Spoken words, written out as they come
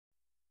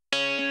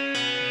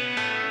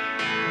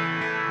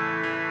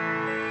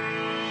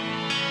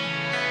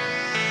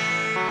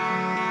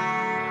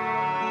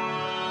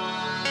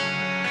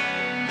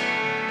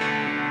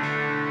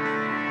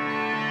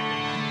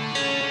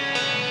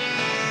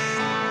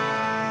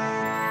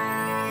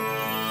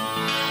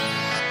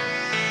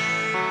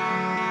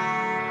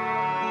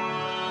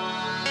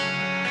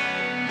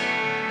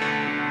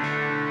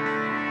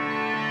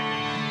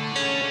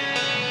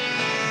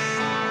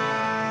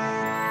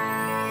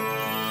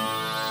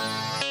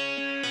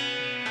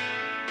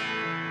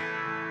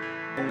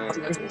I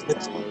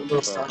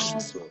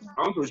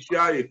want to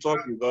share a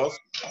thought with us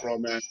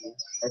from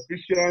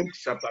Ephesians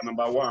chapter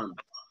number 1.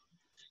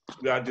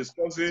 We are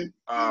discussing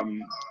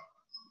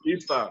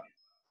Easter,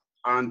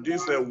 and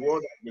this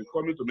word has been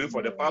coming to me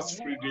for the past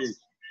 3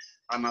 days,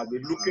 and I've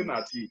been looking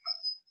at it.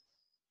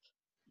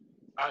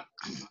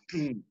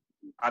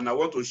 And I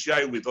want to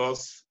share it with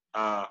us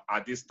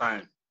at this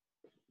time.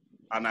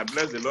 And I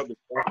bless the Lord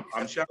because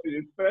I'm sharing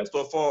it first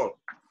of all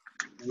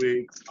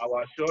with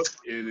our church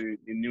in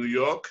New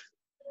York.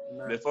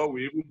 Amen. Before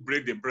we even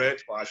break the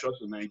bread for our church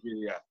in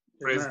Nigeria.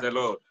 Praise the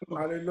Lord.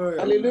 Hallelujah.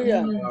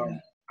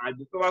 Hallelujah. I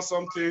discovered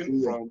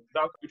something from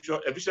that scripture,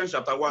 Ephesians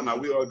chapter 1. Are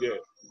we all there?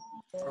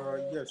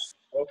 Yes.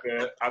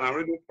 Okay, and I'm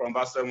reading from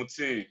verse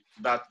 17,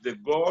 that the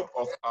God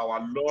of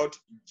our Lord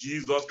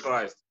Jesus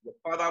Christ, the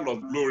Father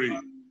of glory,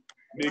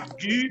 may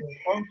give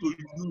unto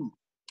you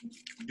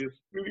the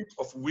spirit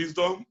of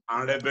wisdom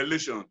and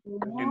revelation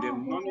in the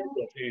knowledge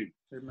of him.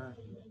 Amen.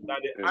 That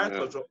the eyes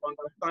of your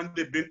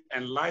understanding be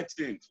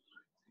enlightened,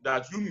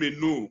 that you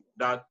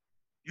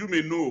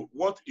may know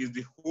what is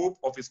the hope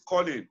of his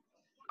calling,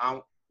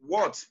 and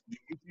what the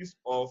riches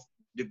of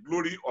the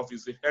glory of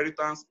his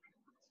inheritance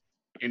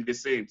in the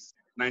saints.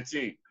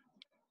 19.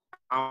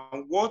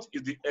 And what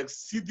is the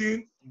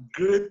exceeding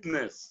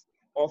greatness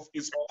of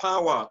his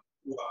power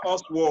to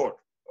usward,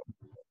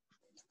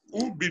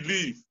 who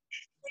believe,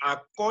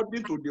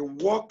 according to the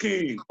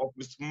working of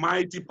his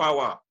mighty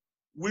power,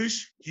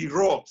 which he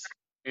wrought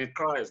in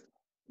Christ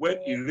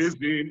when he raised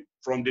him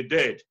from the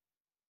dead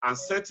and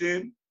set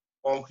him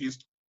on his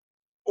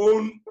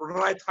own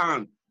right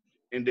hand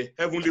in the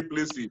heavenly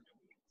places,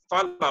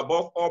 far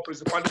above all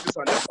principalities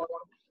and power,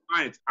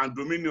 might and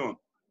dominion,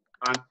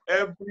 and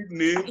every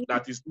name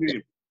that is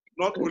named,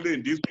 not only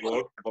in this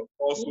world, but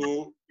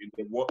also in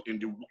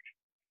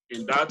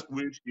that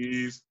which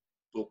is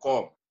to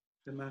come.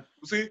 Amen.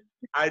 You see,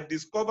 I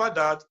discovered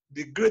that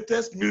the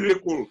greatest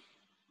miracle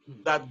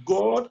that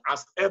God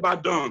has ever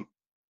done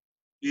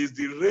is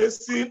the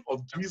raising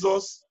of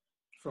Jesus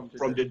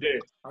from the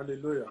dead.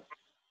 Hallelujah.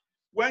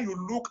 When you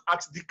look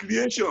at the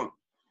creation,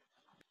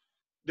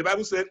 the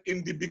Bible said,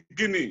 in the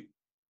beginning,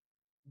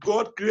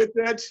 God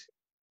created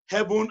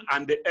heaven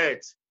and the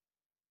earth.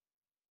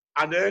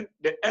 And then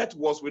the earth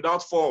was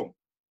without form.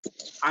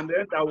 And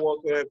then there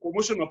was a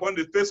commotion upon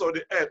the face of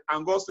the earth.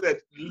 And God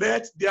said,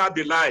 let there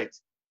be light.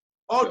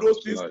 All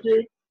those things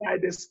came by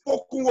the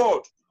spoken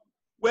word.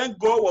 When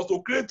God was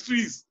to create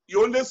trees, he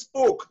only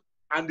spoke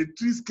and the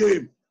trees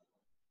came.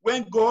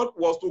 When God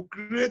was to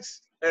create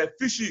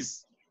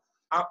fishes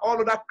and all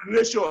other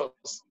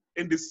creatures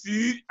in the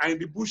sea and in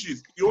the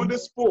bushes, he only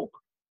spoke.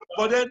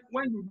 But then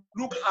when you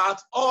look at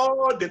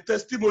all the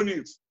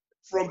testimonies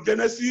from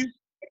Genesis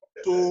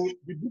to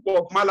the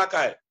book of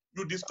Malachi,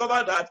 you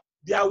discover that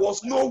there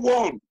was no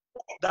one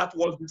that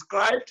was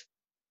described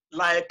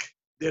like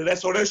the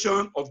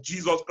resurrection of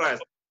Jesus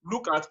Christ.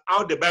 Look at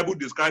how the Bible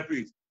describes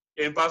it.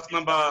 In verse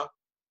number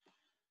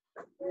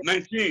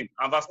 19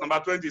 and verse number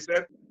 20, it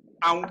says,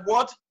 and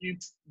what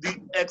is the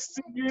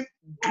exceeding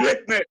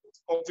greatness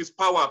of his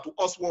power to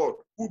us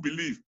all who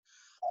believe,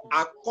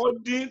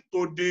 according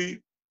to the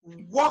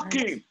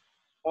working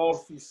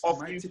of his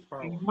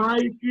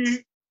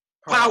mighty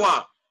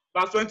power.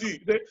 Verse 20,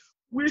 it says,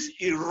 which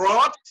he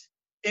wrought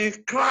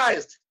in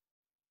Christ,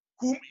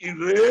 whom he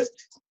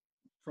raised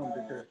from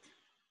the dead.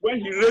 When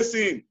he raised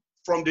him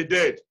from the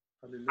dead.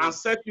 Hallelujah. And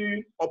set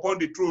him upon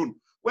the throne.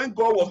 When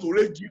God was to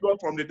raise Jesus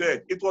from the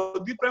dead, it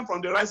was different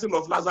from the rising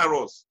of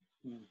Lazarus.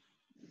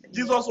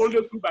 Jesus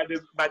only stood by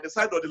the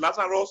side of the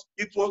Lazarus.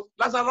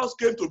 Lazarus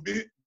came to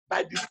be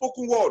by the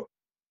spoken word.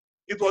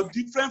 It was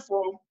different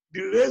from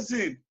the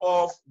raising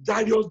of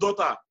Jairus'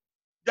 daughter.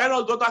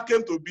 Jairus' daughter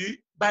came to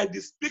be by the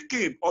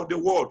speaking of the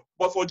word.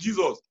 But for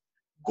Jesus,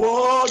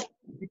 God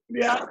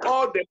declared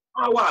all the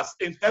powers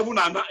in heaven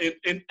and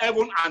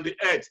the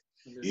earth.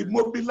 He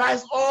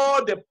mobilized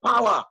all the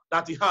power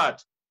that he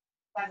had.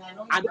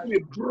 And then he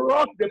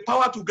brought the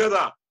power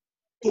together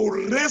to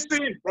raise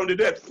him from the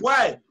dead.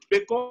 Why?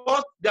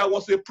 Because there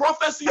was a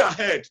prophecy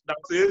ahead that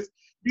says,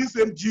 this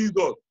same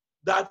Jesus,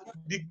 that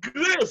the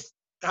grave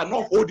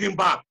cannot hold him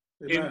back.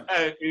 In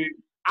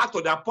Acts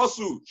of the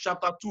Apostle,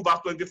 chapter 2, verse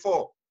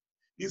 24.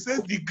 He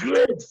says the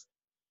grace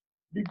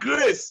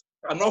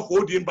cannot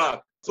hold him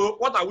back. So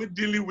what are we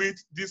dealing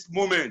with this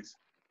moment?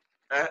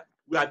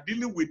 We are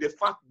dealing with the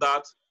fact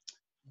that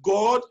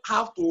God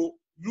have to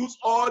use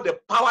all the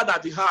power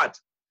that he had,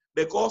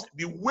 because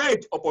the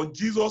weight upon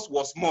Jesus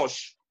was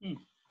much.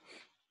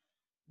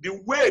 The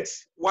weight,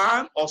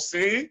 one, of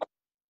sin,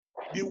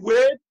 the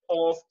weight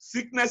of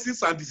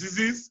sicknesses and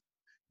diseases,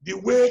 the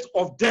weight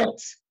of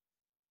death,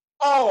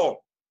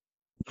 all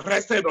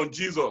rested on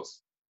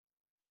Jesus.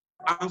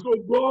 And so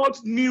God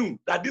knew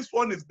that this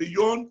one is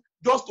beyond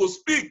just to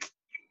speak.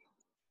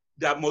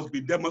 There must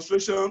be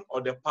demonstration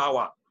of the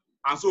power.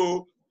 And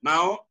so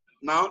now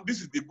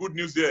this is the good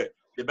news there.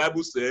 The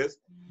Bible says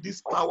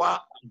this power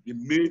will be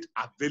made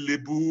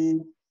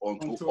available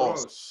unto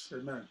us.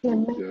 Amen.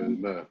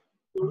 Amen.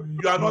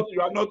 You are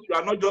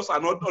not just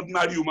an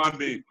ordinary human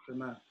being.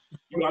 Amen.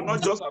 You are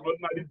not just an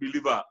ordinary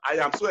believer. I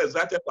am so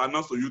excited to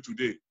announce to you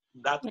today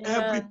that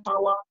every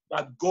power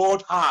that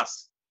God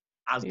has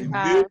been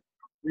made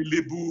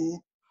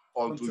available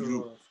unto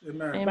you.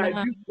 Amen.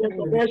 By this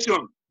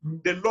resurrection,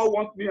 the Lord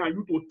wants me and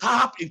you to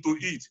tap into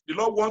it. The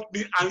Lord wants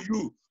me and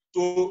you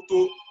to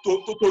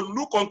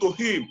look unto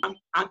Him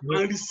and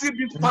receive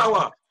this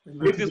power.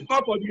 Amen. It is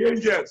not for the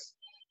angels.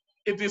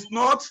 It is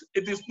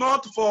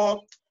not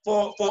for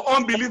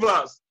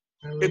unbelievers.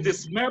 It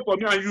is meant for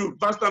me and you.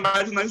 Verse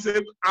 19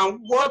 says, and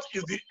what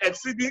is the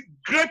exceeding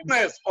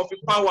greatness of His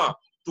power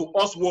to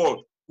us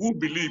world who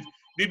believe?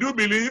 Did you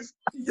believe?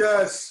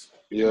 Yes.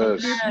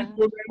 Yes.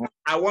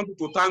 I want you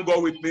to thank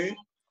God with me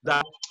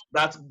that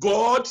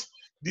God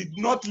did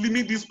not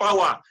limit this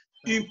power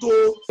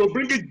into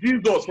bringing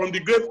Jesus from the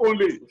grave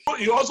only. So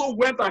He also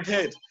went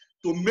ahead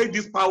to make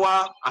this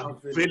power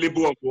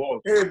available unto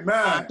us.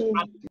 Amen.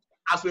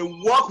 As we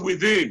walk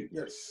with Him,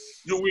 Yes.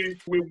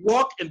 we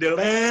walk in the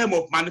realm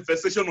of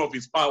manifestation of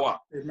His power.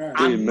 Amen.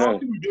 And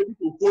nothing will be able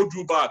to hold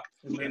you back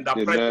in the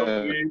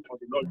precious name of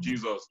the Lord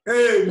Jesus.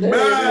 Amen.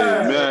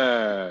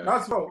 Amen.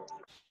 That's all.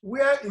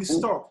 Where it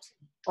stopped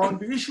on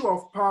the issue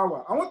of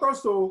power. I want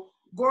us to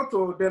go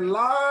to the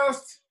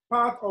last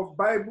part of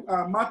Bible,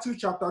 Matthew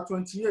chapter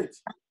 28.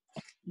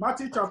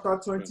 Matthew chapter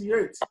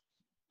 28,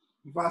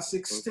 verse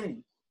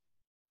 16.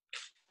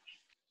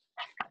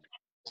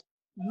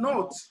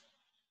 Note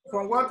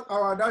from what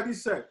our daddy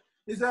said.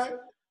 He said,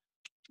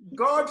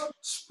 God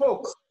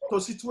spoke to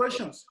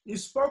situations. He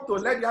spoke to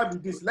let there be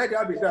this, let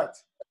there be that.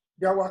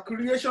 There were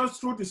creations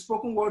through the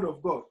spoken word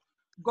of God.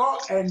 God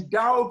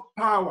endowed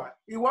power.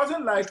 It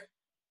wasn't like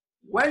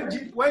when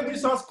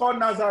Jesus called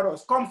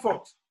Nazareth, come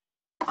forth.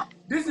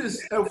 This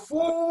is a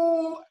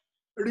full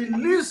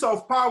release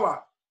of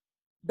power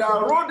that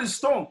rolled the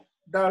stone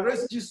that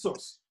raised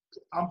Jesus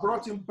and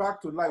brought him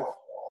back to life.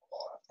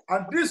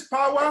 And this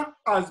power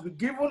has been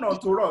given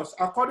unto us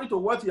according to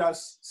what he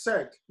has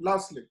said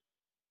lastly.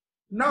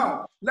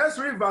 Now, let's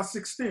read verse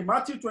 16,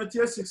 Matthew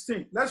 28,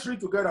 16. Let's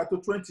read together to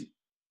 20.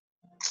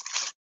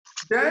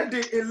 Then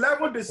the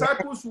 11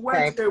 disciples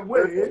went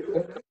away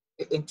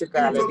into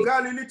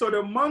Galilee to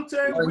the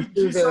mountain which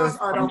Jesus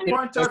had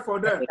appointed for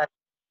them.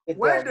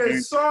 When they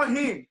saw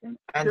him,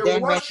 they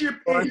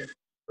worshipped him.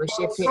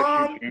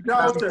 Some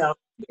doubted.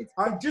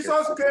 And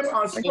Jesus came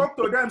and spoke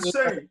to them,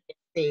 saying,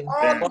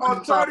 all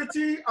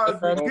authority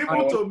has been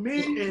given to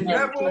me in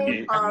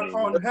heaven and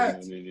on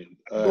earth.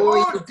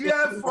 Go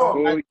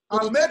therefore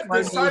and make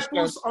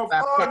disciples of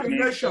all the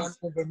nations,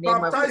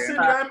 baptizing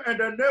them in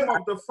the name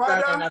of the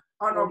Father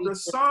and of the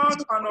Son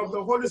and of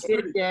the Holy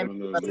Spirit.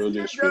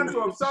 Teach them to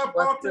observe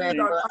all things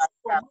that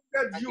I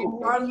commanded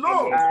you. And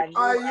lo,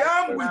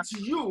 I am with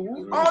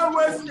you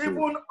always,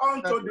 even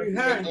unto the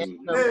end.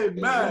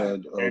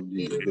 Amen.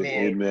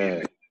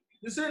 Amen.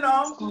 You see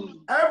now,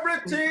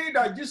 everything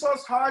that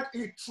Jesus had,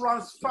 he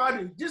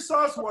transferred it.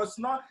 Jesus was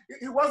not,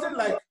 it wasn't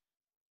like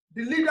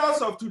the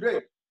leaders of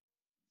today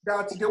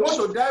that they want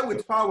to die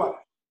with power.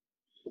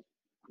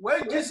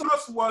 When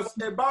Jesus was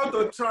about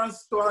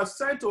to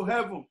ascend to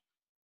heaven,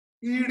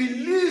 he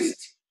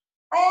released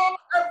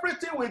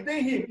everything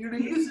within him. He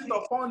released it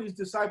upon his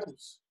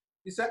disciples.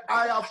 He said,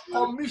 I have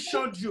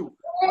commissioned you.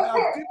 I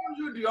have given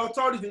you the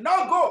authority.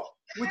 Now go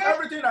with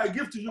everything I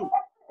give to you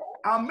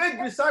and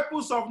make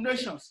disciples of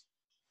nations,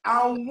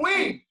 and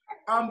win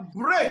and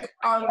break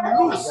and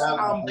loose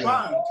and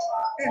bind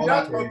in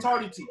that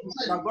authority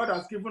that God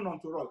has given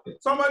unto us.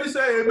 Somebody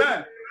say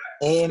amen.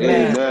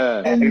 Amen.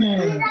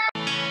 Amen.